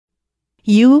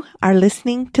You are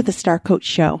listening to the Star Coach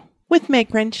Show with Meg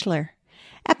Rentschler,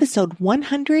 episode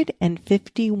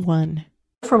 151.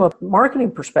 From a marketing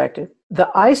perspective,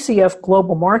 the ICF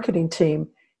Global Marketing Team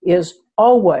is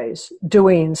always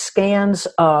doing scans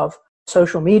of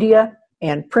social media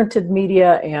and printed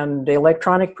media and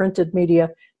electronic printed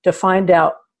media to find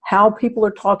out how people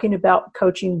are talking about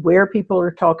coaching, where people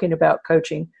are talking about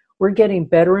coaching. We're getting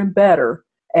better and better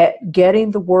at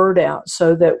getting the word out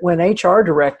so that when HR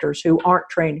directors who aren't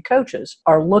trained coaches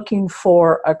are looking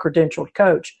for a credentialed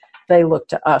coach, they look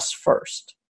to us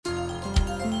first.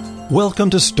 Welcome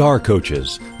to Star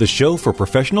Coaches, the show for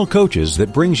professional coaches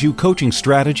that brings you coaching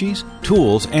strategies,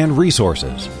 tools, and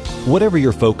resources. Whatever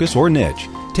your focus or niche,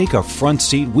 take a front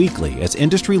seat weekly as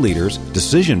industry leaders,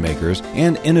 decision makers,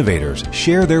 and innovators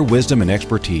share their wisdom and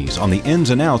expertise on the ins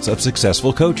and outs of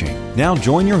successful coaching. Now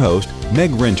join your host,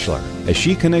 Meg Rentschler, as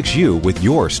she connects you with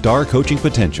your star coaching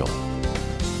potential.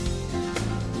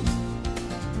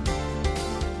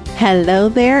 Hello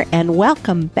there, and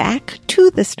welcome back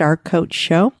to the Star Coach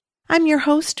Show. I'm your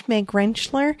host, Meg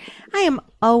Rentschler. I am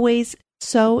always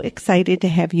so excited to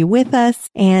have you with us,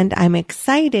 and I'm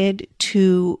excited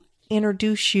to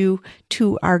introduce you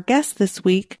to our guest this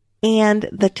week and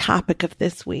the topic of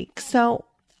this week. So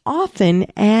often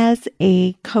as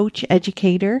a coach,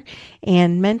 educator,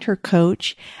 and mentor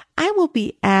coach, I will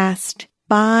be asked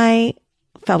by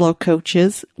fellow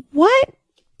coaches, what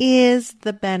is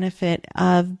the benefit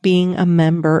of being a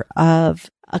member of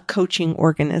a coaching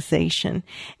organization?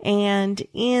 And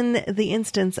in the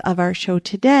instance of our show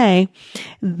today,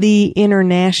 the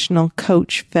International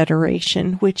Coach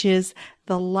Federation, which is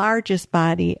the largest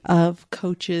body of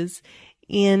coaches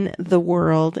in the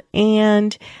world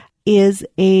and is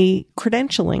a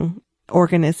credentialing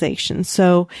organization.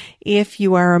 So if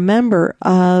you are a member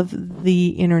of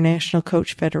the International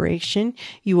Coach Federation,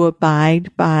 you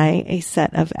abide by a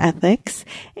set of ethics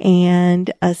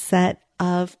and a set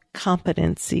of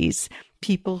competencies.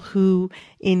 People who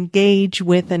engage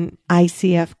with an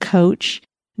ICF coach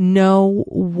know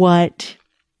what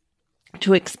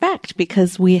to expect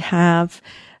because we have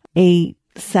a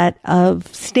set of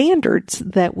standards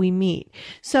that we meet.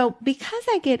 So because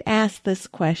I get asked this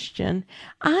question,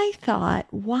 I thought,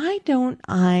 why don't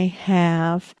I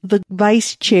have the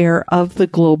vice chair of the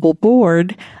global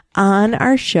board on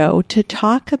our show to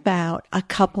talk about a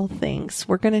couple things.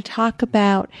 We're going to talk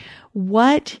about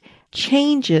what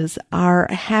changes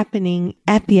are happening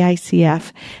at the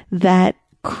ICF that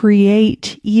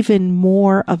create even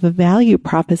more of a value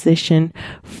proposition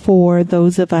for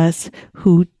those of us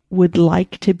who would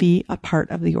like to be a part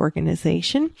of the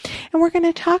organization. And we're going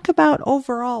to talk about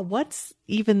overall, what's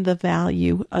even the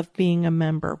value of being a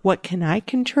member? What can I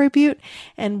contribute?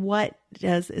 And what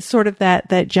does sort of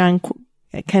that John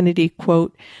Kennedy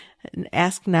quote,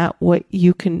 ask not what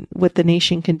the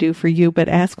nation can do for you, but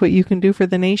ask what you can do for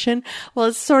the nation. Well,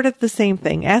 it's sort of the same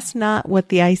thing. Ask not what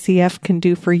the ICF can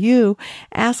do for you.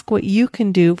 Ask what you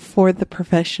can do for the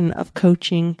profession of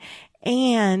coaching,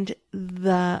 and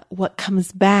what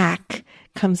comes back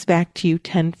to you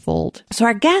tenfold. So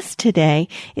our guest today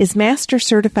is Master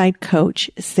Certified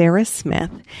Coach Sarah Smith.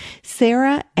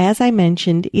 Sarah, as I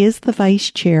mentioned, is the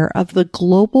Vice Chair of the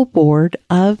Global Board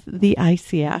of the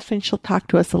ICF, and she'll talk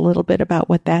to us a little bit about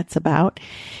what that's about.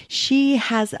 She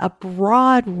has a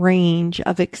broad range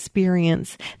of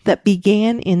experience that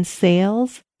began in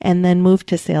sales and then moved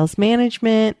to sales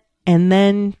management and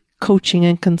then coaching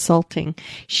and consulting.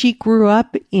 She grew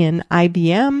up in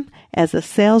IBM as a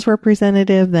sales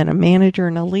representative, then a manager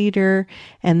and a leader,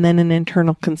 and then an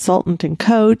internal consultant and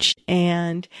coach,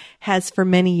 and has for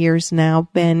many years now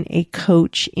been a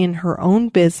coach in her own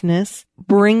business,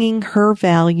 bringing her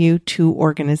value to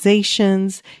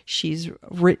organizations. She's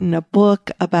written a book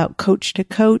about coach to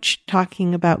coach,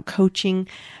 talking about coaching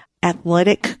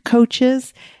athletic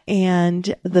coaches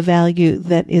and the value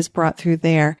that is brought through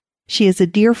there. She is a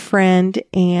dear friend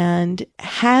and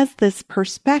has this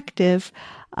perspective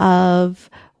of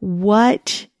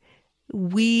what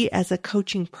we as a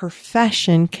coaching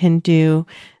profession can do,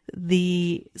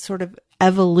 the sort of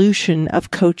evolution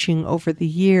of coaching over the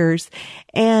years.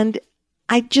 And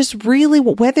I just really,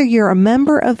 whether you're a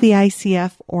member of the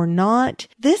ICF or not,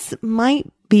 this might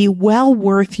be well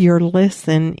worth your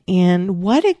listen in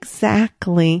what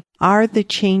exactly are the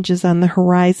changes on the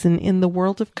horizon in the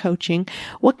world of coaching.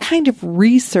 What kind of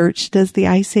research does the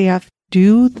ICF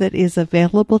do that is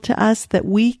available to us that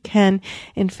we can,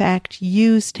 in fact,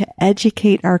 use to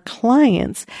educate our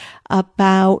clients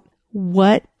about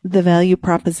what the value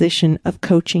proposition of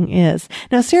coaching is.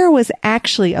 Now, Sarah was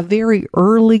actually a very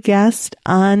early guest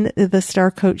on the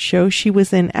Star Coach Show. She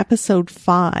was in episode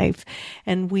 5,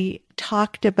 and we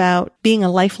talked about being a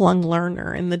lifelong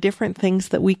learner and the different things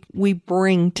that we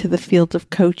bring to the field of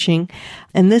coaching.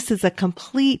 And this is a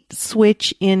complete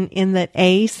switch in that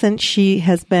since she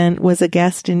was a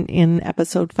guest in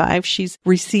episode 5, she's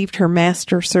received her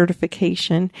master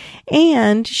certification,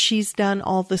 and she's done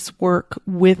all this work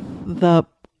with the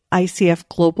ICF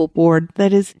Global Board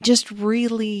that is just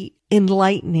really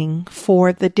enlightening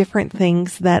for the different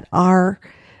things that are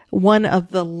one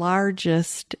of the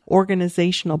largest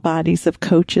organizational bodies of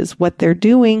coaches, what they're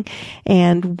doing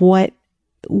and what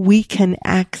we can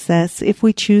access if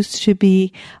we choose to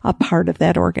be a part of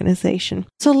that organization.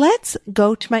 So let's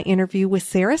go to my interview with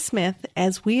Sarah Smith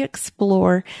as we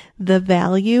explore the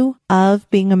value of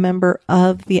being a member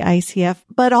of the ICF,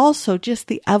 but also just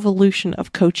the evolution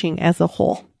of coaching as a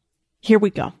whole. Here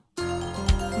we go.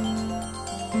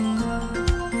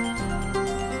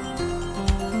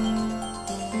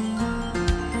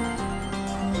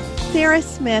 Sarah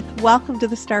Smith, welcome to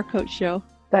the Star Coach Show.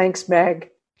 Thanks, Meg.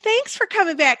 Thanks for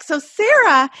coming back. So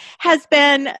Sarah has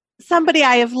been somebody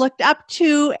I have looked up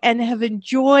to and have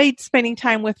enjoyed spending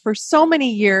time with for so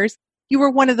many years. You were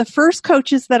one of the first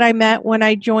coaches that I met when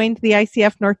I joined the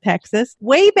ICF North Texas.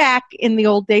 Way back in the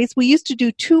old days, we used to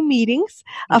do 2 meetings,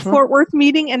 a Fort Worth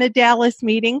meeting and a Dallas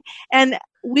meeting. And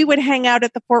we would hang out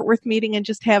at the Fort Worth meeting and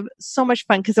just have so much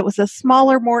fun because it was a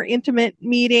smaller, more intimate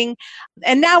meeting.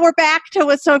 And now we're back to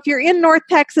it. So if you're in North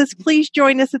Texas, please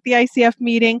join us at the ICF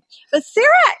meeting. But Sarah,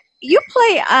 you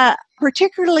play a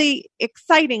particularly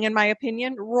exciting, in my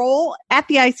opinion, role at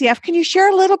the ICF. Can you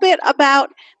share a little bit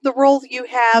about the role you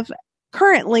have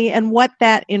currently and what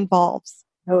that involves?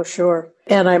 Oh, sure.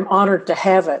 And I'm honored to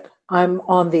have it. I'm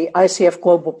on the ICF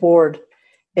Global Board,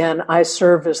 and I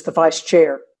serve as the vice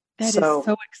chair. That is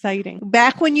so exciting.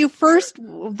 Back when you first,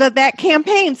 that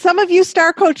campaign, some of you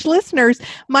Star Coach listeners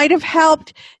might have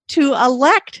helped to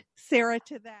elect Sarah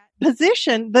to that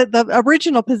position, the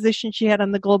original position she had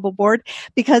on the global board,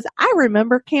 because I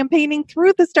remember campaigning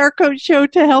through the Star Coach Show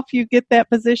to help you get that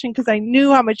position because I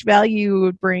knew how much value you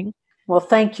would bring. Well,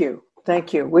 thank you.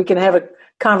 Thank you. We can have a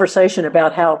conversation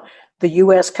about how the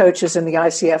U.S. coaches in the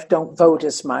ICF don't vote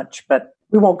as much, but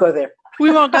we won't go there. We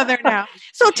won't go there now.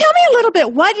 So tell me a little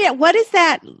bit, what is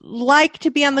that like to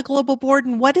be on the global board,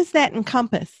 and what does that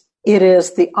encompass? It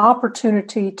is the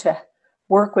opportunity to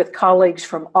work with colleagues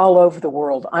from all over the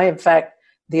world. I, in fact,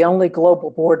 the only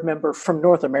global board member from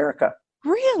North America.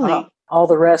 Really? All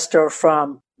the rest are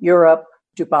from Europe,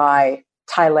 Dubai,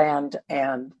 Thailand,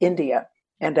 and India,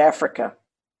 and Africa.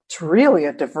 It's really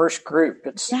a diverse group.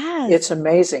 It's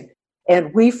amazing.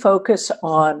 And we focus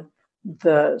on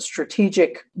the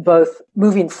strategic, both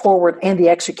moving forward and the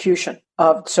execution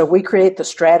of. So we create the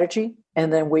strategy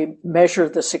and then we measure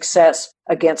the success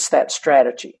against that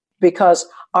strategy, because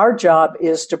our job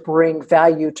is to bring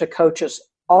value to coaches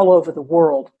all over the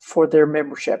world for their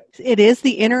membership. It is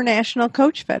the International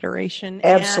Coach Federation.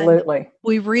 Absolutely. And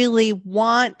we really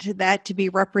want that to be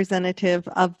representative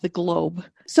of the globe.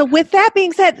 So with that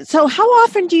being said, so how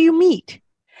often do you meet?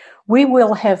 We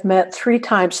will have met 3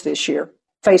 times this year,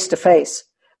 face-to-face,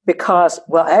 because,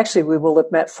 well, actually we will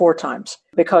have met 4 times,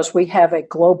 because we have a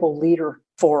global leader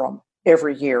forum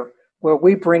every year where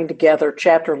we bring together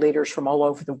chapter leaders from all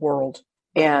over the world.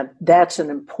 And that's an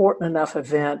important enough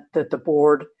event that the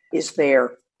board is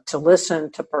there to listen,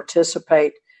 to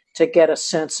participate, to get a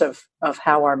sense of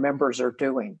how our members are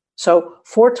doing. So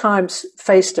 4 times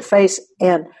face-to-face.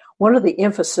 And one of the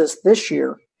emphasis this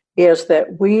year is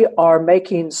that we are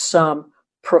making some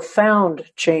profound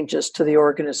changes to the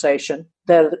organization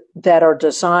that are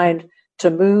designed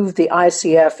to move the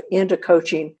ICF into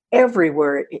coaching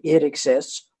everywhere it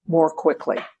exists more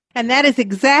quickly. And that is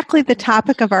exactly the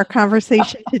topic of our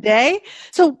conversation today.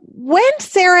 So when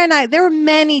Sarah and I, there are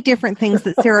many different things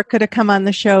that Sarah could have come on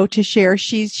the show to share.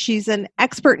 She's an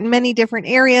expert in many different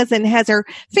areas and has her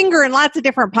finger in lots of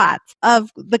different pots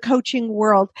of the coaching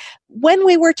world. When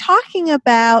we were talking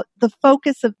about the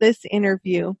focus of this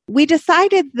interview, we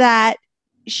decided that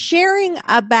sharing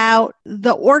about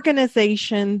the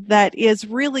organization that is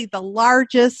really the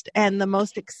largest and the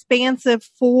most expansive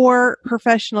for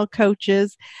professional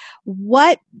coaches,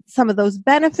 what some of those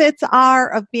benefits are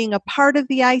of being a part of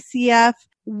the ICF,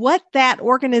 what that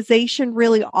organization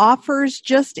really offers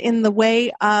just in the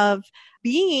way of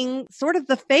being sort of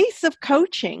the face of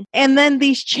coaching, and then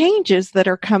these changes that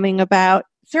are coming about.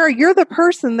 Sarah, you're the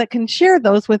person that can share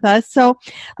those with us. So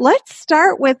let's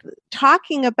start with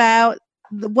talking about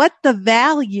what the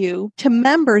value to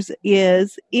members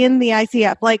is in the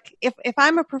ICF. Like if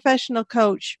I'm a professional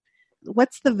coach,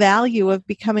 what's the value of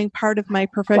becoming part of my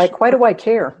profession? Like, why do I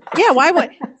care? Yeah, why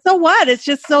would? So what? It's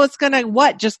just so it's going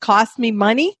to just cost me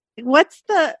money? What's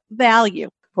the value?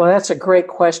 Well, that's a great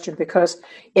question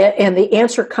and the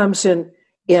answer comes in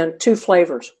two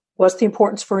flavors. What's the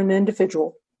importance for an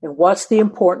individual, and what's the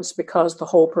importance because the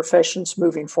whole profession's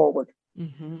moving forward?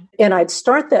 Mm-hmm. And I'd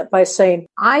start that by saying,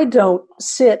 I don't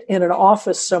sit in an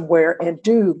office somewhere and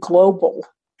do global.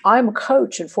 I'm a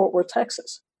coach in Fort Worth,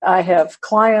 Texas. I have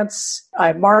clients,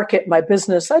 I market my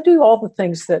business, I do all the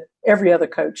things that every other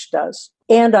coach does.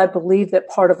 And I believe that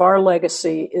part of our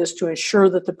legacy is to ensure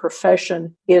that the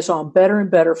profession is on better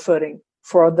and better footing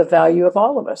for the value of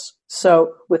all of us.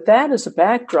 So with that as a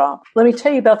backdrop, let me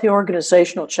tell you about the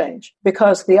organizational change,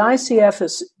 because the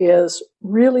ICF is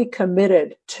really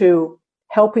committed to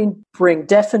helping bring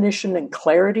definition and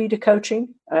clarity to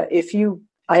coaching.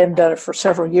 I haven't done it for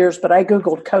several years, but I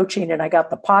Googled coaching and I got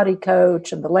the potty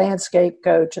coach and the landscape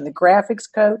coach and the graphics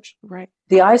coach. Right.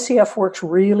 The ICF works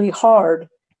really hard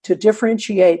to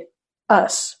differentiate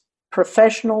us,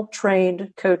 professional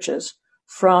trained coaches,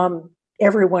 from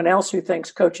everyone else who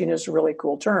thinks coaching is a really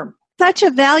cool term. Such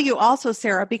a value also,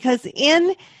 Sarah, because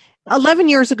 11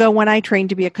 years ago when I trained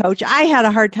to be a coach, I had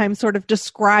a hard time sort of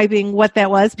describing what that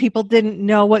was. People didn't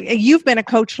know what. You've been a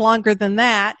coach longer than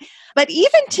that. But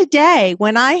even today,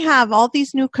 when I have all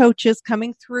these new coaches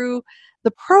coming through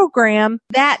the program,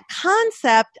 that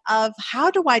concept of how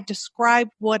do I describe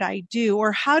what I do,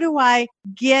 or how do I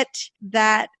get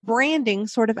that branding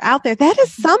sort of out there, that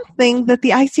is something that the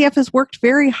ICF has worked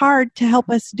very hard to help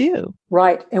us do.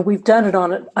 Right. And we've done it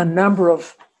on a number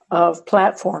of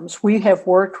platforms. We have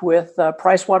worked with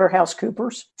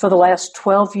PricewaterhouseCoopers for the last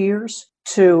 12 years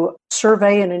to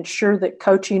survey and ensure that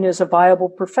coaching is a viable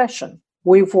profession.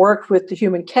 We've worked with the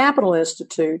Human Capital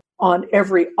Institute on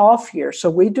every off year. So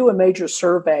we do a major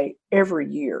survey every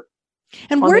year.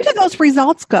 And where do those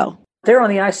results go? They're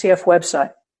on the ICF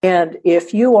website. And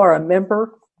if you are a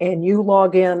member and you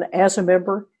log in as a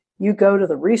member, you go to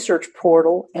the research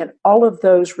portal and all of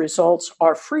those results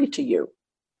are free to you.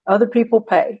 Other people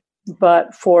pay,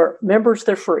 but for members,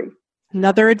 they're free.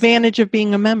 Another advantage of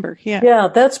being a member. Yeah. Yeah,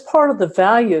 that's part of the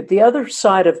value. The other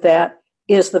side of that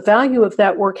is the value of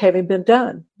that work having been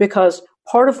done, because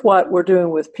part of what we're doing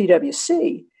with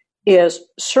PwC is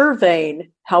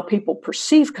surveying how people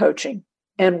perceive coaching.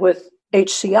 And with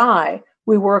HCI,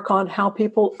 we work on how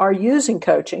people are using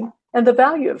coaching and the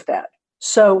value of that.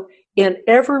 So in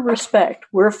every respect,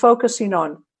 we're focusing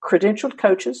on credentialed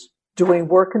coaches doing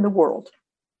work in the world.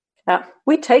 Now,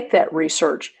 we take that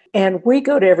research and we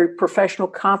go to every professional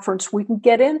conference we can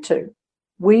get into.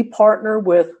 We partner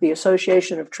with the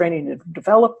Association of Training and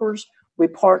Developers. We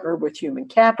partner with Human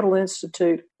Capital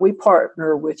Institute. We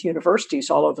partner with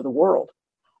universities all over the world.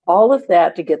 All of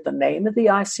that to get the name of the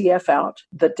ICF out,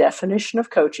 the definition of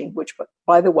coaching, which,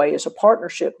 by the way, is a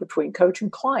partnership between coach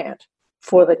and client,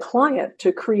 for the client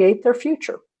to create their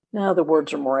future. Now, the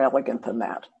words are more elegant than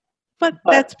that. But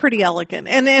that's pretty elegant.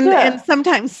 And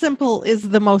sometimes simple is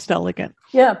the most elegant.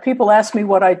 Yeah, people ask me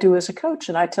what I do as a coach,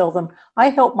 and I tell them I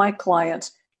help my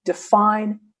clients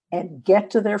define and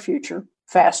get to their future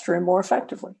faster and more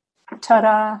effectively.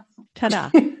 Ta-da.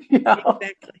 Ta-da.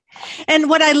 Exactly.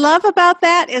 And what I love about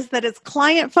that is that it's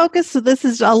client focused. So this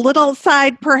is a little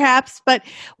side perhaps, but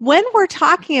when we're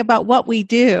talking about what we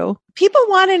do, people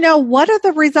want to know, what are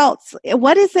the results?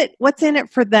 What is it? What's in it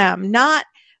for them? Not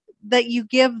that you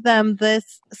give them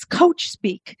this coach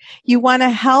speak. You want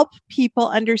to help people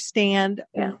understand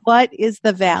what is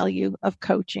the value of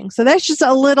coaching. So that's just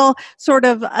a little sort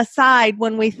of aside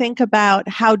when we think about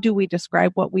how do we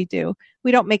describe what we do.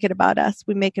 We don't make it about us.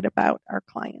 We make it about our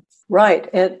clients. Right.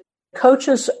 And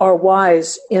coaches are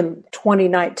wise in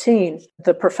 2019.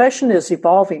 The profession is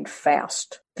evolving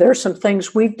fast. There are some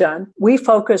things we've done. We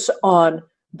focus on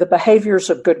the behaviors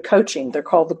of good coaching. They're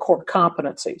called the core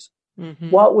competencies. Mm-hmm.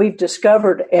 What we've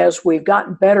discovered as we've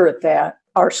gotten better at that,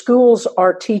 our schools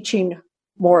are teaching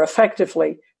more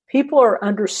effectively. People are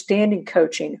understanding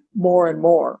coaching more and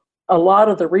more. A lot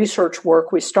of the research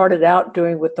work we started out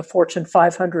doing with the Fortune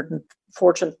 500 and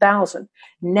Fortune 1000.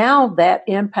 Now that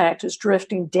impact is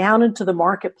drifting down into the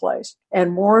marketplace,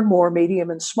 and more medium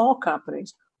and small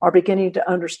companies are beginning to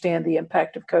understand the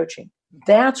impact of coaching.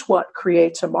 That's what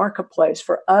creates a marketplace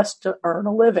for us to earn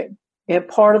a living. And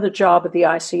part of the job of the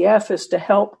ICF is to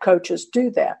help coaches do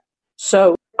that.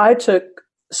 So I took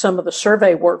some of the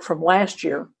survey work from last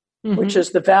year, which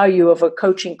is the value of a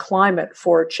coaching climate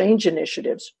for change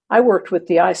initiatives. I worked with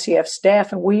the ICF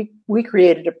staff and we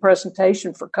created a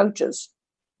presentation for coaches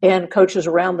And coaches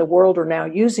around the world are now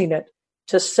using it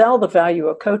to sell the value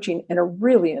of coaching in a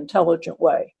really intelligent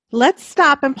way. Let's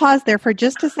stop and pause there for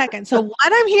just a second. So what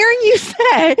I'm hearing you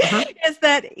say is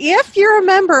that if you're a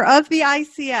member of the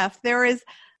ICF, there's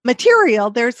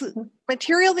material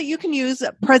that you can use,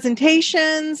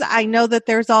 presentations. I know that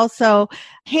there's also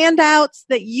handouts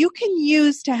that you can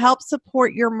use to help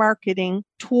support your marketing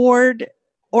toward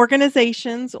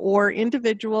organizations or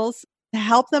individuals to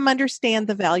help them understand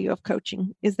the value of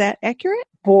coaching. Is that accurate?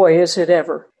 Boy, is it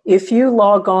ever. If you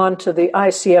log on to the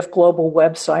ICF Global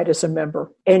website as a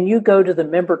member and you go to the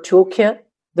member toolkit,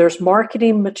 there's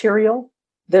marketing material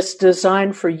that's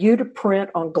designed for you to print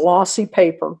on glossy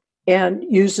paper and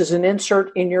use as an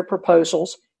insert in your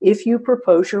proposals if you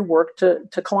propose your work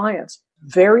to clients.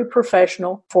 Very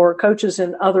professional for coaches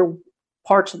in other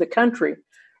parts of the country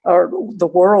or the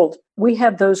world. We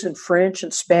have those in French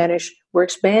and Spanish. We're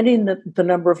expanding the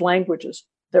number of languages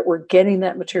that we're getting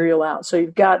that material out. So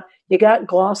you got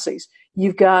glossies,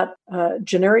 you've got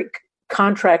generic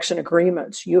contracts and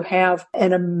agreements. You have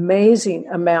an amazing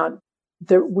amount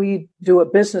that we do a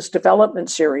business development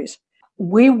series.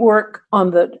 We work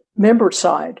on the member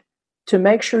side to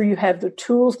make sure you have the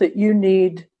tools that you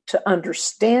need to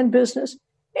understand business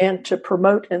and to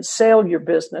promote and sell your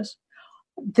business.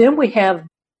 Then we have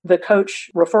the coach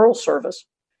referral service.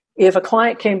 If a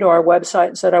client came to our website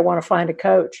and said, I want to find a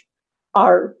coach,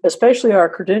 especially our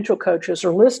credential coaches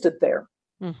are listed there.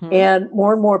 Mm-hmm. And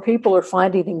more people are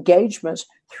finding engagements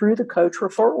through the coach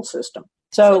referral system.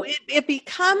 So it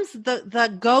becomes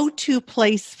the go-to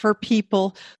place for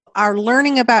people are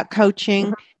learning about coaching.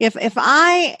 Mm-hmm. If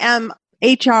I am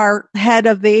HR, head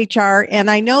of the HR, and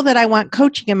I know that I want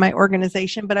coaching in my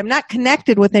organization, but I'm not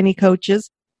connected with any coaches,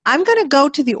 I'm going to go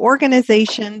to the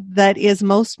organization that is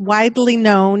most widely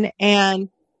known and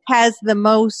has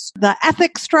the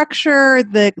ethics structure,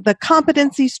 the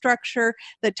competency structure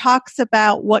that talks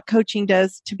about what coaching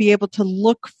does to be able to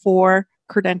look for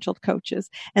credentialed coaches.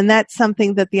 And that's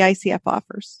something that the ICF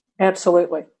offers.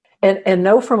 Absolutely. And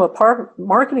know from a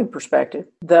marketing perspective,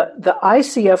 the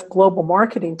ICF Global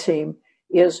Marketing Team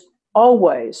is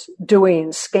always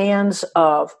doing scans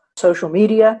of social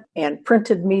media and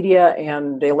printed media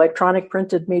and electronic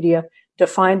printed media to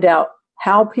find out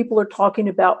how people are talking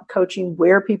about coaching,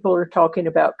 where people are talking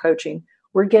about coaching.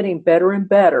 We're getting better and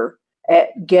better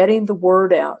at getting the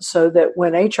word out so that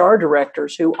when HR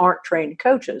directors who aren't trained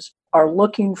coaches are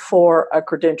looking for a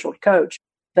credentialed coach,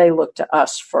 they look to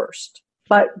us first.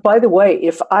 But by the way,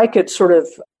 if I could sort of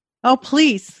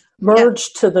please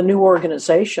merge to the new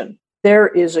organization, there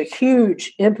is a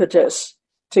huge impetus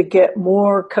to get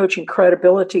more coaching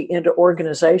credibility into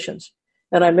organizations.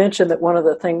 And I mentioned that one of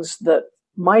the things that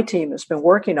my team has been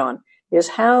working on is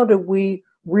how do we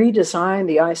redesign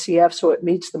the ICF so it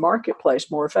meets the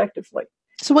marketplace more effectively.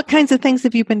 So what kinds of things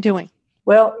have you been doing?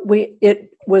 Well,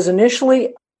 it was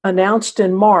initially announced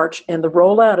in March and the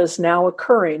rollout is now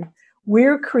occurring.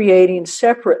 We're creating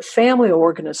separate family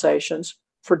organizations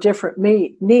for different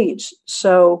needs.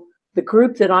 So the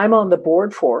group that I'm on the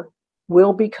board for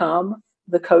will become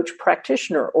the Coach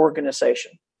Practitioner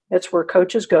Organization. It's where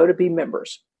coaches go to be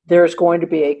members. There's going to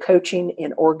be a Coaching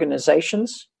in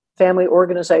Organizations family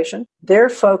organization. Their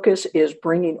focus is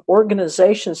bringing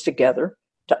organizations together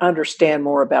to understand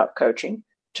more about coaching,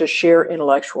 to share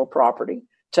intellectual property,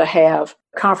 to have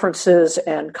conferences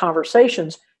and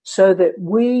conversations so that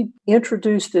we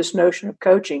introduce this notion of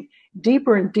coaching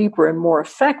deeper and deeper and more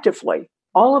effectively,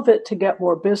 all of it to get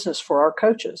more business for our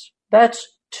coaches. That's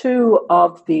two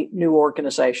of the new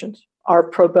organizations. Our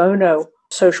pro bono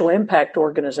social impact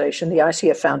organization, the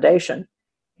ICF Foundation,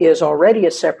 is already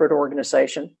a separate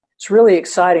organization. It's really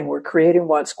exciting. We're creating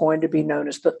what's going to be known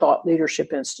as the Thought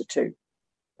Leadership Institute.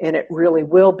 And it really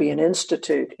will be an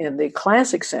institute in the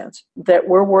classic sense that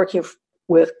we're working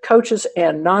with coaches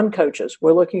and non-coaches.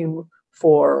 We're looking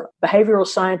for behavioral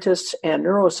scientists and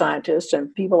neuroscientists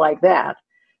and people like that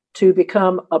to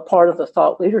become a part of the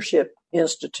Thought Leadership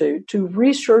Institute to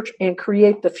research and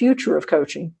create the future of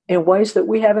coaching in ways that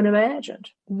we haven't imagined.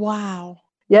 Wow.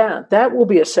 Yeah, that will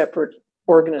be a separate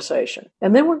organization.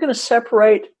 And then we're going to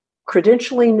separate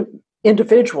credentialing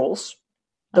individuals,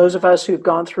 those of us who've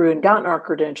gone through and gotten our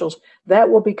credentials. That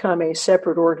will become a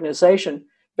separate organization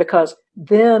because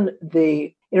then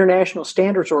the International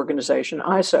Standards Organization,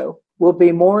 ISO, will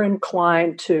be more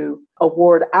inclined to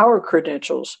award our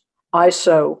credentials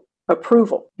ISO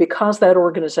approval because that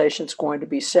organization is going to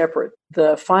be separate.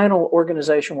 The final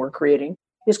organization we're creating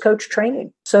is coach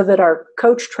training so that our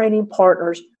coach training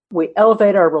partners, we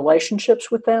elevate our relationships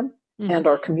with them and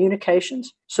our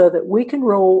communications so that we can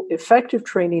roll effective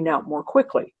training out more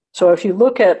quickly. So if you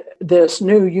look at this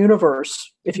new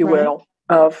universe, if you will,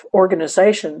 of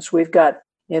organizations, we've got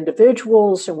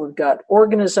individuals and we've got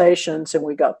organizations and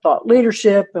we've got thought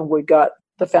leadership and we've got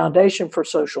the Foundation for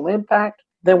Social Impact.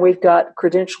 Then we've got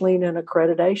credentialing and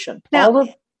accreditation. Now,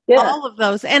 all of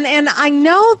those. And I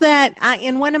know that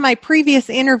in one of my previous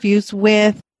interviews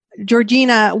with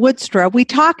Georgina Woodstra, we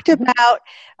talked about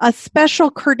a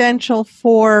special credential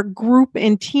for group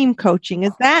and team coaching.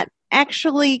 Is that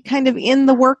actually kind of in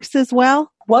the works as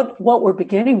well? What we're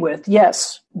beginning with,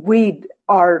 yes. We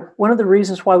are, one of the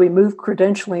reasons why we moved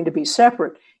credentialing to be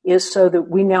separate is so that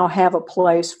we now have a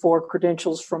place for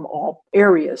credentials from all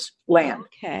areas land.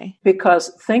 Okay. Because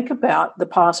think about the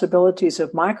possibilities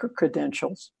of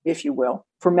micro-credentials, if you will,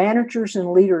 for managers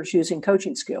and leaders using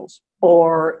coaching skills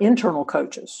or internal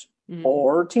coaches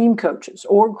or team coaches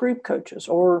or group coaches.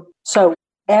 So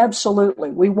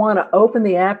absolutely, we want to open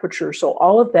the aperture so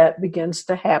all of that begins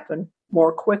to happen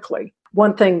more quickly.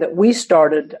 One thing that we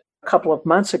started a couple of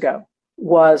months ago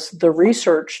was the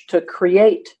research to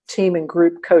create team and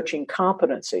group coaching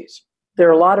competencies. There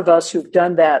are a lot of us who've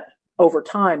done that over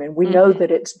time, and we know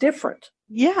that it's different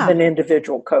than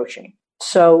individual coaching.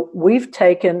 So we've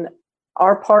taken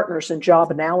our partners in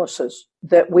job analysis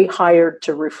that we hired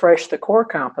to refresh the core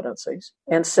competencies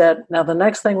and said, now the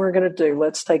next thing we're going to do,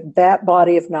 let's take that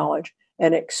body of knowledge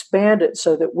and expand it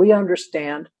so that we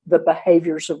understand the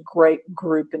behaviors of great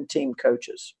group and team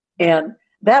coaches. And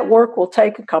that work will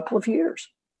take a couple of years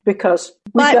because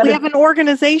we have an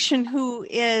organization who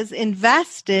is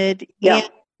invested in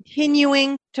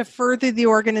continuing to further the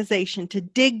organization, to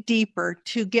dig deeper,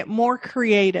 to get more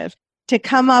creative, to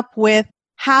come up with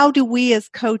how do we as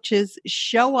coaches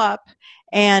show up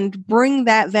and bring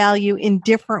that value in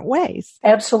different ways.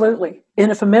 Absolutely.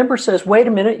 And if a member says, wait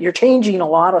a minute, you're changing a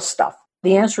lot of stuff,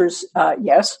 the answer is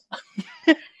yes.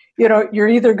 You're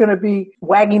either going to be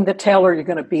wagging the tail or you're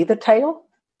going to be the tail.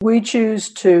 We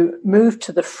choose to move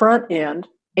to the front end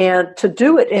and to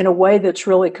do it in a way that's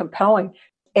really compelling.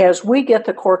 As we get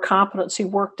the core competency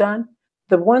work done,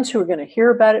 the ones who are going to hear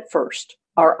about it first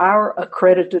are our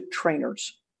accredited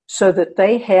trainers so that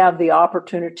they have the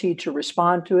opportunity to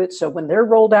respond to it. So when they're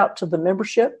rolled out to the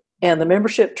membership and the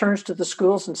membership turns to the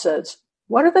schools and says,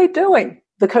 what are they doing?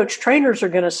 The coach trainers are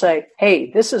going to say, hey,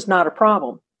 this is not a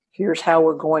problem. Here's how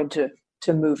we're going to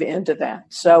move into that.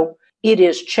 So it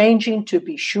is changing, to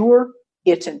be sure.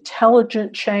 It's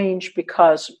intelligent change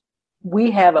because we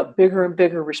have a bigger and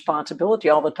bigger responsibility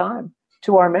all the time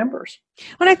to our members.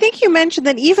 And I think you mentioned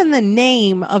that even the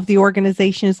name of the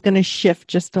organization is going to shift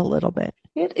just a little bit.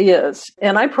 It is.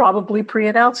 And I'm probably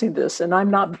pre-announcing this, and I'm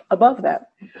not above that.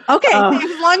 Okay,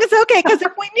 as long as okay, because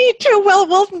if we need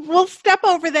to, we'll step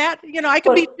over that. I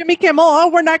could be Jimmy Kimmel. Oh,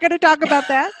 we're not going to talk about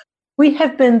that. We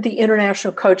have been the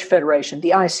International Coach Federation, the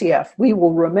ICF. We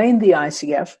will remain the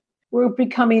ICF. We're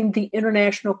becoming the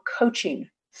International Coaching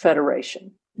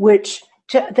Federation, which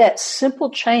that simple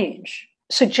change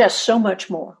suggests so much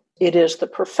more. It is the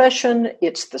profession,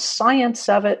 it's the science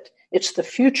of it, it's the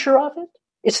future of it,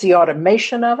 it's the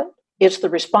automation of it, it's the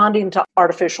responding to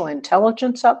artificial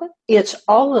intelligence of it. It's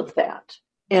all of that.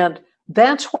 And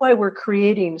that's why we're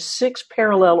creating 6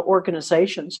 parallel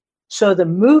organizations. So the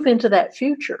move into that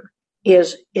future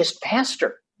is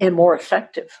faster and more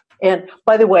effective. And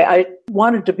by the way, I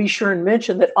wanted to be sure and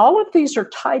mention that all of these are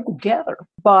tied together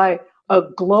by a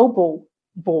global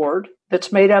board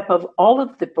that's made up of all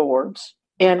of the boards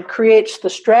and creates the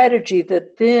strategy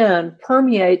that then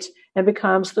permeates and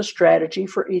becomes the strategy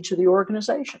for each of the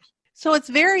organizations. So it's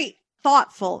very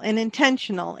thoughtful and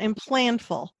intentional and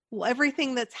planful.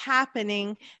 Everything that's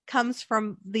happening comes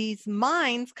from these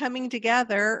minds coming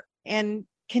together and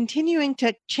continuing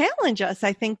to challenge us,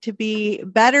 I think, to be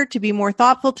better, to be more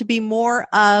thoughtful, to be more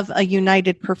of a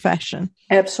united profession.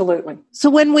 Absolutely.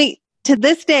 So to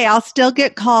this day, I'll still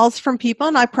get calls from people,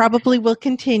 and I probably will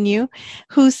continue,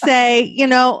 who say,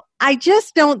 I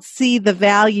just don't see the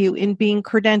value in being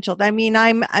credentialed. I mean,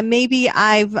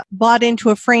 I've bought into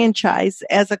a franchise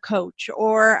as a coach,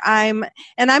 and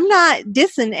I'm not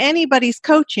dissing anybody's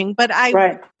coaching, but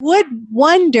I would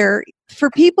wonder for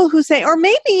people who say, or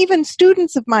maybe even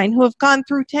students of mine who have gone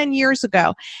through 10 years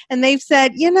ago, and they've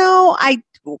said, I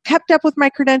kept up with my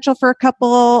credential for a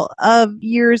couple of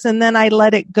years and then I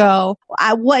let it go.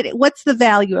 What's the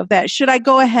value of that? Should I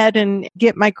go ahead and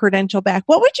get my credential back?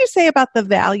 What would you say about the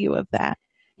value of that?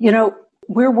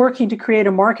 We're working to create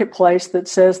a marketplace that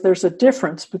says there's a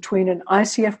difference between an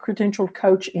ICF credentialed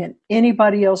coach and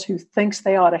anybody else who thinks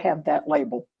they ought to have that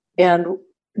label. And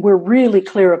we're really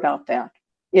clear about that.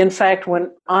 In fact,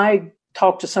 when I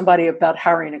talk to somebody about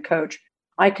hiring a coach,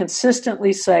 I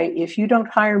consistently say, if you don't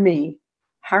hire me,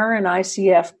 hire an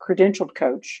ICF credentialed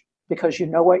coach because you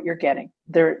know what you're getting.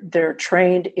 They're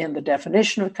trained in the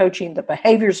definition of coaching, the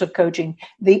behaviors of coaching,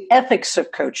 the ethics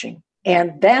of coaching.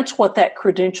 And that's what that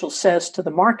credential says to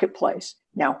the marketplace.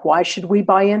 Now, why should we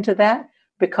buy into that?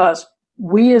 Because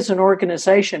we as an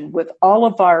organization with all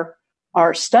of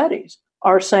our studies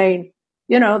are saying,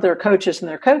 they're coaches and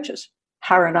they're coaches.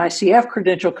 Hire an ICF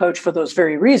credential coach for those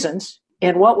very reasons.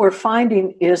 And what we're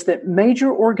finding is that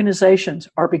major organizations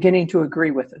are beginning to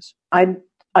agree with us.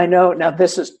 I know now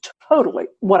this is totally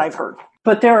what I've heard,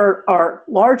 but there are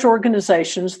large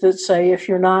organizations that say if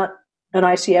you're not an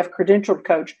ICF credentialed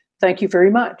coach, thank you very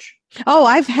much. Oh,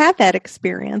 I've had that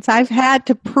experience. I've had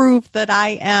to prove that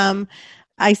I am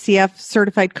ICF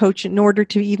certified coach in order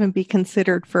to even be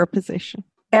considered for a position.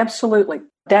 Absolutely.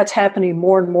 That's happening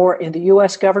more and more in the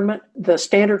U.S. government. The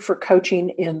standard for coaching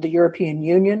in the European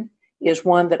Union is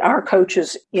one that our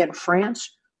coaches in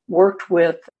France worked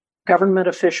with government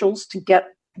officials to get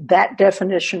that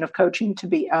definition of coaching to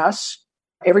be us.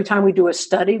 Every time we do a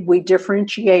study, we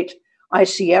differentiate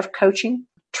ICF coaching,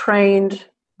 trained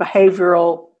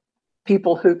behavioral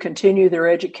people who continue their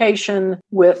education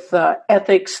with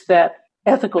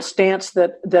ethical stance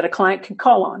that a client can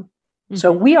call on. Mm-hmm.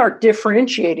 So we are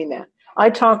differentiating that. I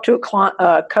talked to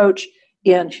a coach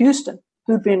in Houston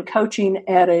who'd been coaching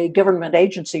at a government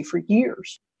agency for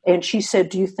years. And she said,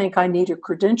 do you think I need a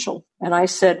credential? And I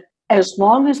said, as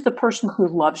long as the person who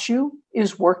loves you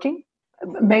is working,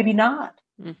 maybe not.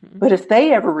 Mm-hmm. But if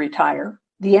they ever retire,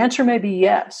 the answer may be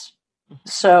yes. Mm-hmm.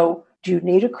 So do you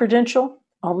need a credential?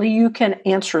 Only you can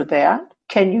answer that.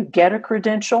 Can you get a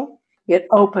credential? It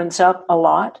opens up a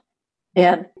lot.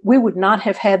 And we would not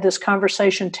have had this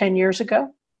conversation 10 years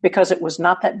ago because it was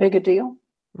not that big a deal.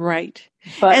 Right.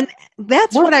 And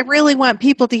that's what I really want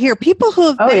people to hear. People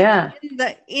who have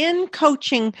been in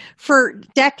coaching for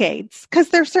decades, because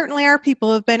there certainly are people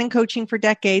who have been in coaching for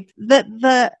decades, that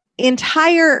the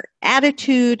entire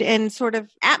attitude and sort of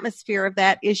atmosphere of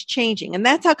that is changing. And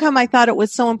that's how come I thought it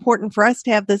was so important for us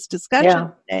to have this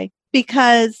discussion today,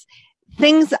 because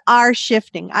things are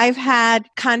shifting. I've had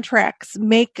contracts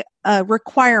make a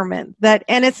requirement that,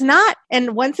 and it's not,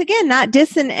 and once again, not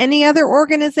dissing any other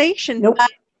organization, nope.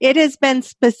 But it has been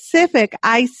specific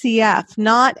ICF,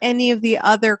 not any of the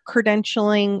other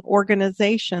credentialing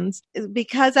organizations,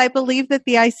 because I believe that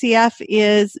the ICF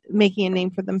is making a name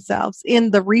for themselves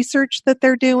in the research that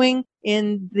they're doing,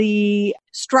 in the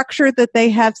structure that they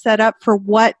have set up for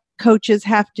what coaches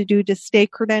have to do to stay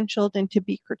credentialed and to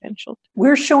be credentialed.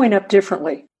 We're showing up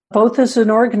differently, both as an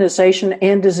organization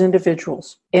and as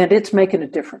individuals, and it's making a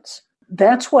difference.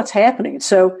 That's what's happening.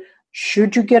 So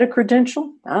should you get a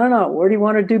credential? I don't know. Where do you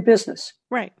want to do business?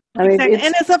 Right. I mean, exactly.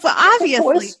 And it's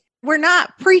obviously, we're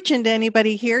not preaching to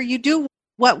anybody here. You do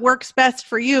what works best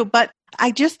for you. But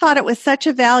I just thought it was such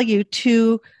a value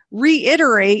to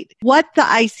reiterate what the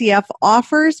ICF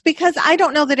offers, because I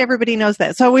don't know that everybody knows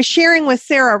that. So I was sharing with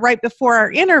Sarah right before our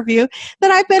interview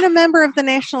that I've been a member of the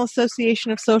National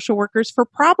Association of Social Workers for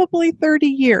probably 30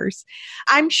 years.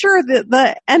 I'm sure that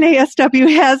the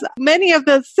NASW has many of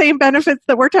the same benefits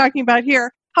that we're talking about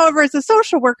here. However, as a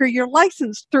social worker, you're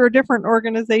licensed through a different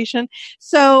organization.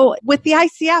 So with the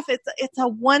ICF, it's a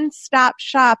one-stop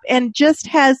shop and just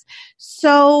has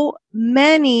so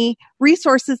many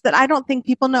resources that I don't think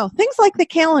people know. Things like the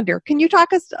calendar. Can you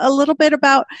talk us a little bit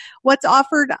about what's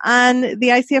offered on the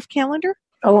ICF calendar?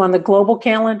 Oh, on the global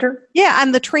calendar? Yeah,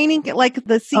 on the training, like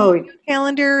the CEO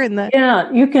calendar and the...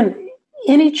 Yeah, you can,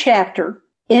 any chapter,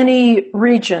 any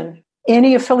region,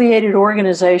 any affiliated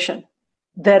organization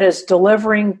that is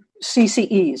delivering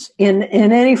CCEs in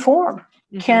any form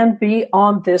can be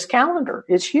on this calendar.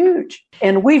 It's huge.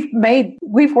 And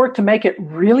we've worked to make it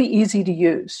really easy to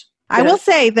use. I will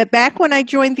say that back when I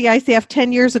joined the ICF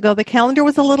 10 years ago, the calendar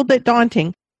was a little bit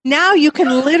daunting. Now you can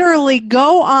literally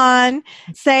go on,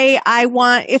 say,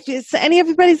 if it's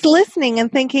anybody's listening and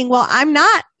thinking, well, I'm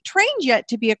not trained yet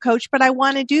to be a coach, but I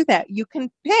want to do that. You can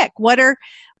pick what are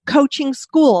coaching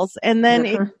schools, and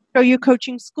then show you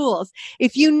coaching schools.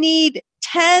 If you need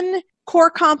 10 core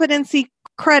competency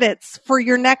credits for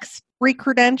your next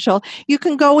re-credential, you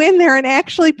can go in there and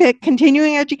actually pick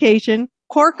continuing education,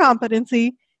 core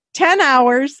competency, 10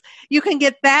 hours. You can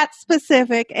get that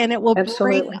specific, and it will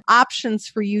bring options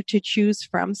for you to choose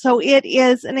from. So it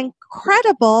is an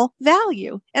incredible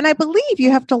value. And I believe you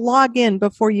have to log in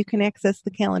before you can access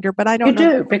the calendar, but I don't know.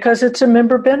 You do, because it's a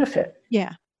member benefit.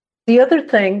 Yeah. The other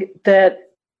thing that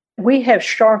we have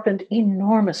sharpened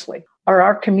enormously are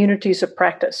our communities of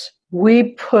practice.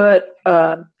 We put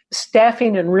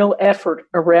staffing and real effort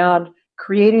around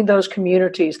creating those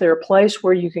communities. They're a place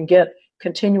where you can get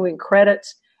continuing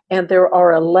credits And there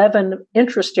are 11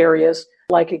 interest areas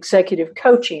like executive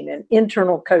coaching and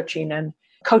internal coaching and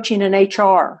coaching in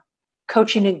HR,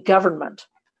 coaching in government,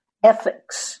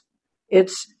 ethics.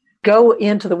 It's go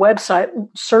into the website,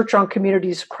 search on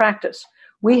communities of practice.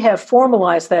 We have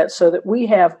formalized that so that we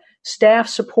have staff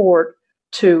support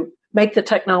to make the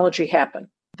technology happen.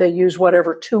 They use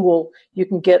whatever tool you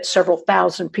can get several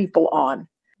thousand people on.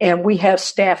 And we have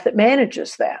staff that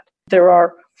manages that. There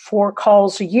are 4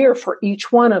 calls a year for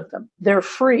each one of them. They're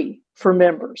free for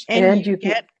members. And you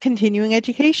get continuing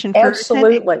education.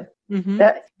 Absolutely. Mm-hmm.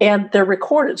 And they're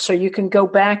recorded, so you can go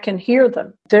back and hear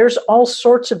them. There's all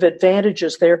sorts of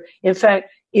advantages there. In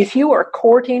fact, if you are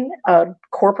courting a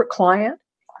corporate client,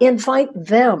 invite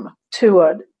them to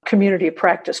a community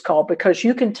practice call, because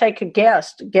you can take a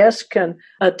guest. Guests can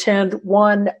attend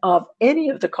one of any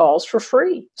of the calls for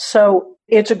free. So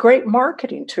it's a great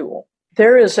marketing tool.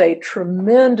 There is a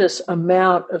tremendous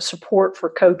amount of support for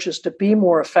coaches to be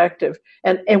more effective.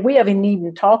 And we haven't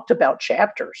even talked about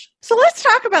chapters. So let's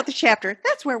talk about the chapter.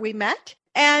 That's where we met.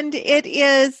 And it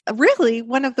is really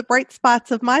one of the bright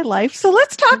spots of my life. So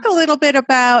let's talk a little bit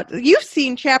about, you've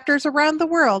seen chapters around the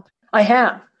world. I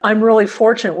have. I'm really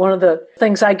fortunate. One of the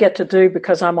things I get to do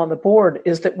because I'm on the board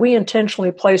is that we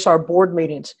intentionally place our board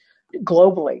meetings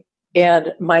globally.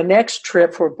 And my next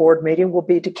trip for a board meeting will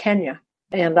be to Kenya.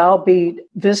 And I'll be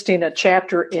visiting a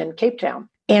chapter in Cape Town.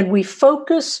 And we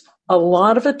focus a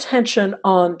lot of attention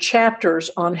on chapters,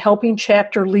 on helping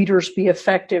chapter leaders be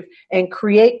effective and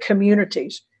create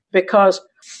communities. Because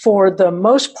for the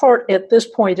most part at this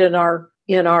point in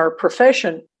our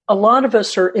profession, a lot of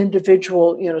us are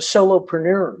individual,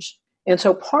 solopreneurs. And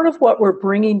so part of what we're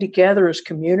bringing together is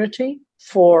community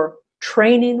for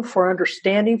training, for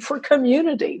understanding, for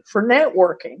community, for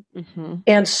networking. Mm-hmm.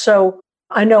 And so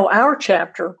I know our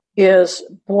chapter is,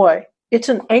 it's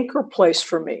an anchor place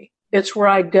for me. It's where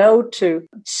I go to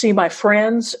see my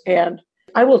friends. And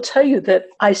I will tell you that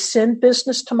I send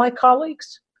business to my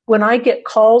colleagues. When I get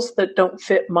calls that don't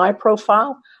fit my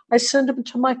profile, I send them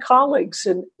to my colleagues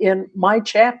in my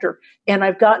chapter. And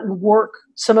I've gotten work.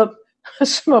 Some of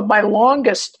my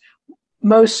longest,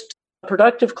 most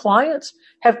productive clients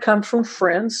have come from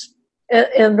friends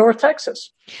in North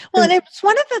Texas. Well, and it's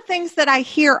one of the things that I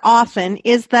hear often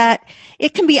is that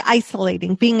it can be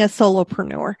isolating being a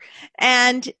solopreneur.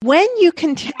 And when you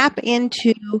can tap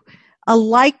into a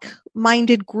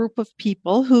like-minded group of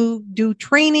people who do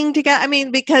training together,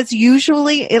 because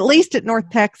usually, at least at North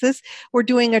Texas, we're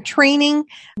doing a training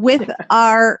with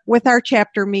our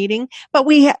chapter meeting, but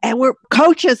we're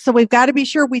coaches, so we've got to be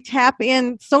sure we tap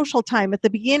in social time at the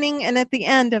beginning and at the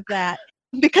end of that.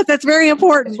 Because that's very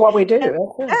important. That's what we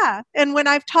do. Yeah. And when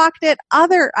I've talked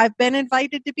I've been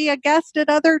invited to be a guest at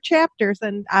other chapters.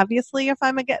 And obviously if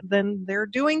I'm a guest, then they're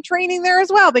doing training there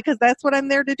as well, because that's what I'm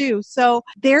there to do. So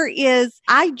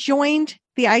I joined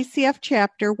the ICF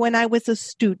chapter when I was a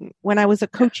student, when I was a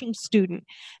coaching student,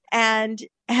 and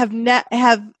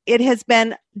it has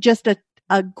been just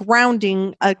a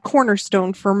grounding, a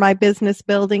cornerstone for my business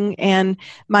building and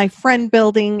my friend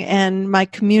building and my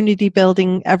community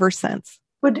building ever since.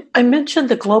 But I mentioned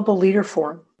the Global Leader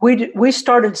Forum. We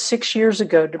started 6 years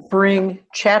ago to bring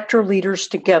chapter leaders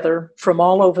together from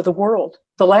all over the world.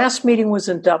 The last meeting was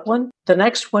in Dublin. The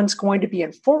next one's going to be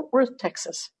in Fort Worth,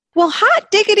 Texas. Well, hot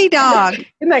diggity dog.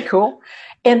 Isn't that cool?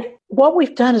 And what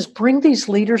we've done is bring these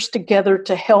leaders together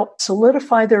to help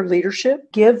solidify their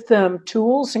leadership, give them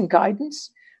tools and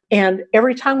guidance. And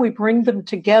every time we bring them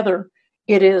together,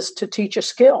 it is to teach a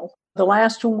skill. The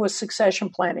last one was succession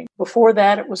planning. Before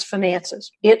that, it was finances.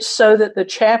 It's so that the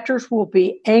chapters will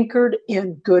be anchored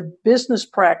in good business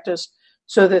practice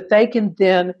so that they can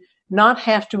then not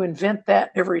have to invent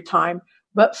that every time,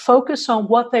 but focus on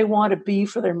what they want to be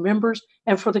for their members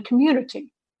and for the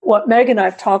community. What Meg and I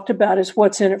have talked about is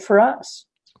what's in it for us.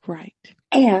 Right.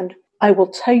 And I will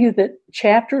tell you that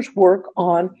chapters work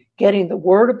on getting the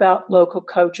word about local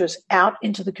coaches out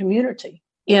into the community.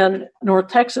 In North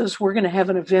Texas, we're going to have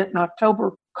an event in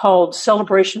October called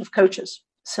Celebration of Coaches,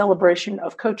 Celebration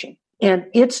of Coaching. And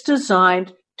it's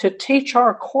designed to teach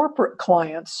our corporate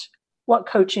clients what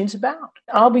coaching's about.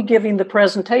 I'll be giving the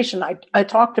presentation. I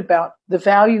talked about the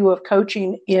value of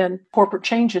coaching in corporate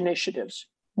change initiatives.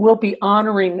 We'll be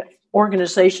honoring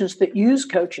organizations that use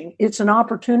coaching. It's an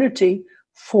opportunity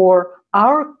for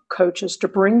our coaches to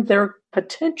bring their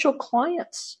potential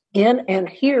clients in and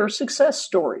hear success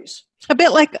stories. A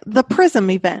bit like the PRISM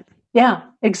event. Yeah,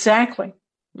 exactly.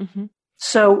 Mm-hmm.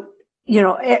 So,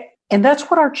 and that's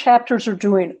what our chapters are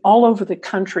doing all over the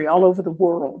country, all over the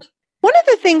world. One of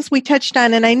the things we touched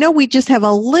on, and I know we just have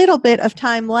a little bit of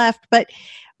time left, but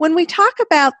when we talk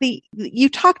about you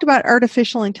talked about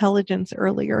artificial intelligence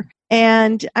earlier,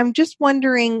 and I'm just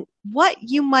wondering what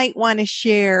you might want to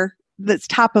share that's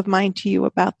top of mind to you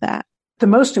about that. The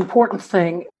most important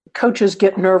thing, coaches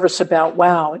get nervous about,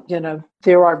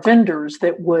 there are vendors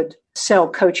that would sell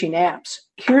coaching apps.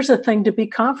 Here's a thing to be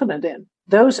confident in.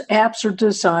 Those apps are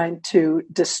designed to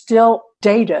distill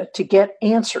data to get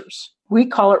answers. We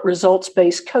call it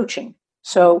results-based coaching.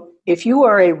 So if you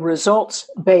are a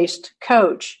results-based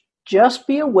coach, just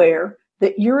be aware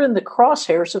that you're in the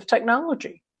crosshairs of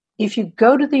technology. If you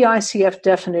go to the ICF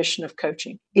definition of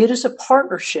coaching, it is a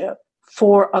partnership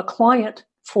for a client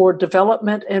for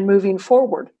development and moving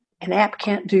forward. An app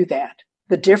can't do that.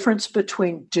 The difference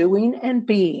between doing and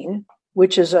being,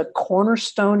 which is a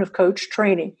cornerstone of coach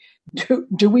training.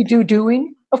 Do we do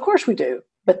doing? Of course we do.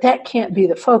 But that can't be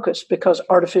the focus because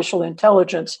artificial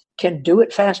intelligence can do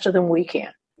it faster than we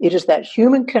can. It is that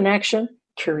human connection,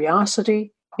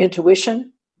 curiosity,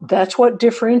 intuition. That's what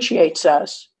differentiates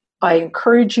us. I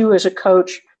encourage you as a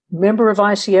coach, member of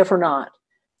ICF or not,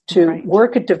 to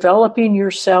work at developing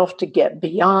yourself to get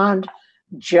beyond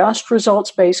just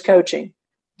results-based coaching,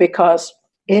 because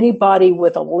anybody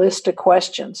with a list of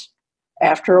questions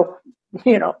after a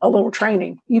little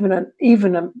training, even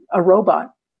a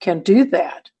robot can do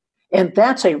that. And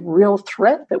that's a real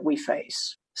threat that we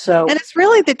face. And it's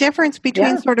really the difference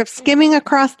between sort of skimming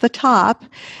across the top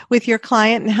with your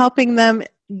client and helping them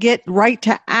get right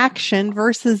to action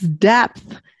versus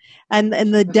depth and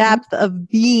the depth of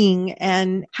being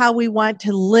and how we want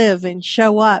to live and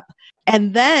show up,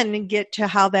 and then get to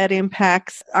how that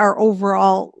impacts our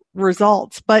overall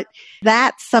results. But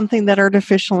that's something that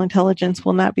artificial intelligence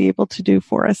will not be able to do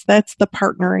for us. That's the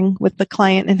partnering with the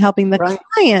client and helping the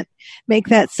client make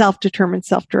that self-determined,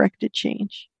 self-directed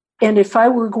change. And if I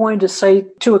were going to say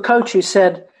to a coach who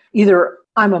said, either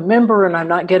I'm a member and I'm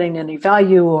not getting any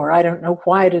value, or I don't know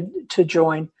why to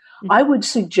join, I would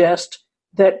suggest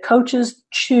that coaches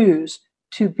choose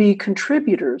to be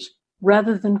contributors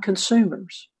rather than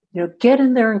consumers. Get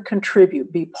in there and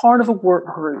contribute. Be part of a work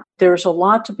group. There's a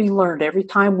lot to be learned. Every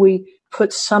time we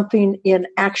put something in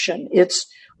action, it's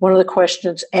one of the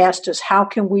questions asked is, how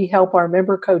can we help our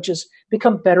member coaches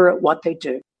become better at what they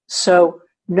do? So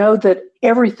know that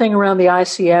everything around the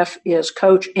ICF is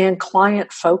coach and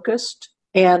client focused,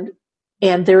 and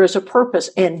there is a purpose,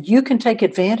 and you can take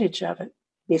advantage of it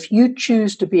if you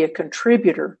choose to be a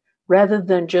contributor rather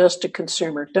than just a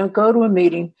consumer. Don't go to a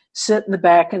meeting, sit in the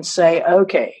back and say,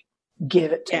 okay,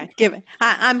 give it to me. Give it.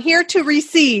 I'm here to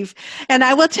receive. And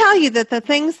I will tell you that the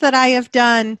things that I have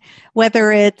done,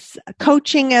 whether it's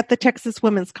coaching at the Texas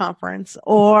Women's Conference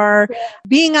or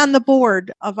being on the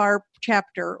board of our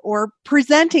chapter or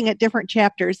presenting at different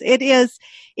chapters, it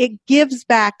gives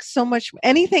back so much.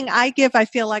 Anything I give, I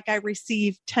feel like I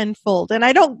receive tenfold. And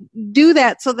I don't do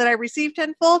that so that I receive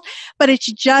tenfold, but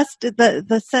it's just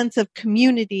the sense of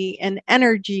community and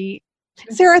energy.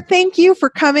 Sarah, thank you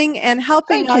for coming and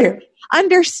helping us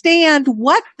understand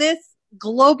what this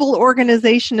global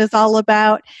organization is all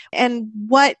about and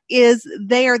what is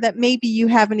there that maybe you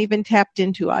haven't even tapped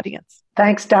into, audience.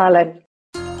 Thanks, darling.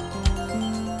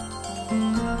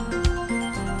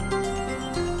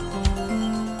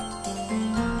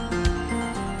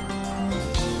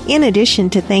 In addition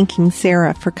to thanking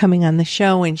Sarah for coming on the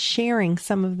show and sharing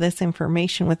some of this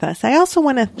information with us, I also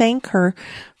want to thank her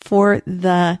for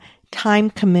the time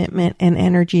commitment and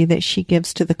energy that she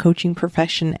gives to the coaching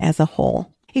profession as a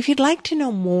whole. If you'd like to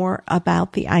know more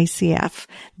about the ICF,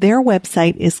 their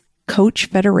website is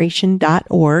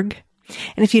coachfederation.org.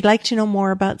 And if you'd like to know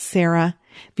more about Sarah,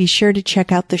 be sure to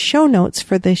check out the show notes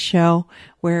for this show,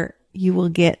 where you will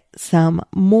get some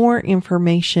more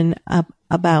information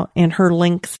about and her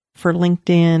links for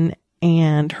LinkedIn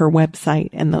and her website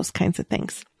and those kinds of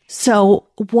things. So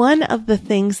one of the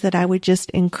things that I would just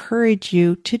encourage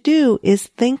you to do is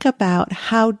think about,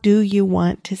 how do you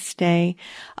want to stay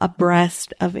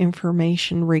abreast of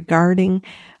information regarding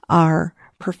our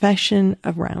profession,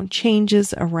 around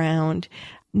changes, around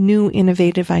new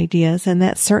innovative ideas. And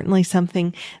that's certainly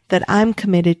something that I'm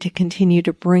committed to continue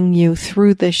to bring you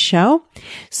through this show.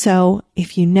 So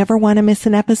if you never want to miss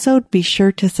an episode, be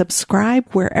sure to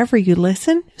subscribe wherever you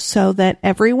listen so that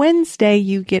every Wednesday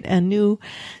you get a new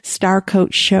Star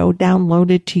Coach show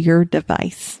downloaded to your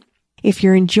device. If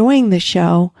you're enjoying the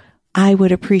show, I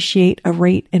would appreciate a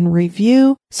rate and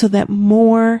review so that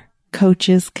more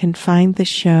coaches can find the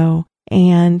show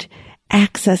and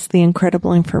access the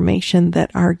incredible information that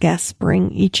our guests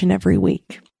bring each and every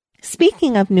week.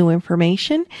 Speaking of new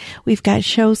information, we've got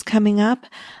shows coming up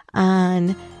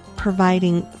on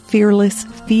providing fearless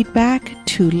feedback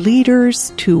to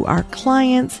leaders, to our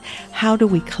clients. How do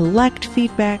we collect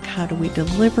feedback? How do we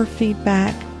deliver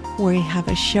feedback? We have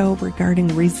a show regarding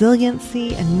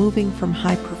resiliency and moving from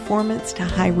high performance to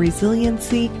high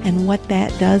resiliency and what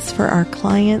that does for our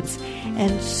clients,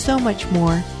 and so much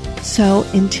more. So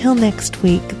until next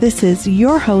week, this is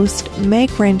your host, Meg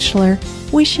Rentschler,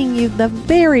 wishing you the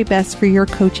very best for your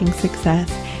coaching success.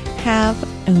 Have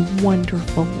a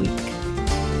wonderful week.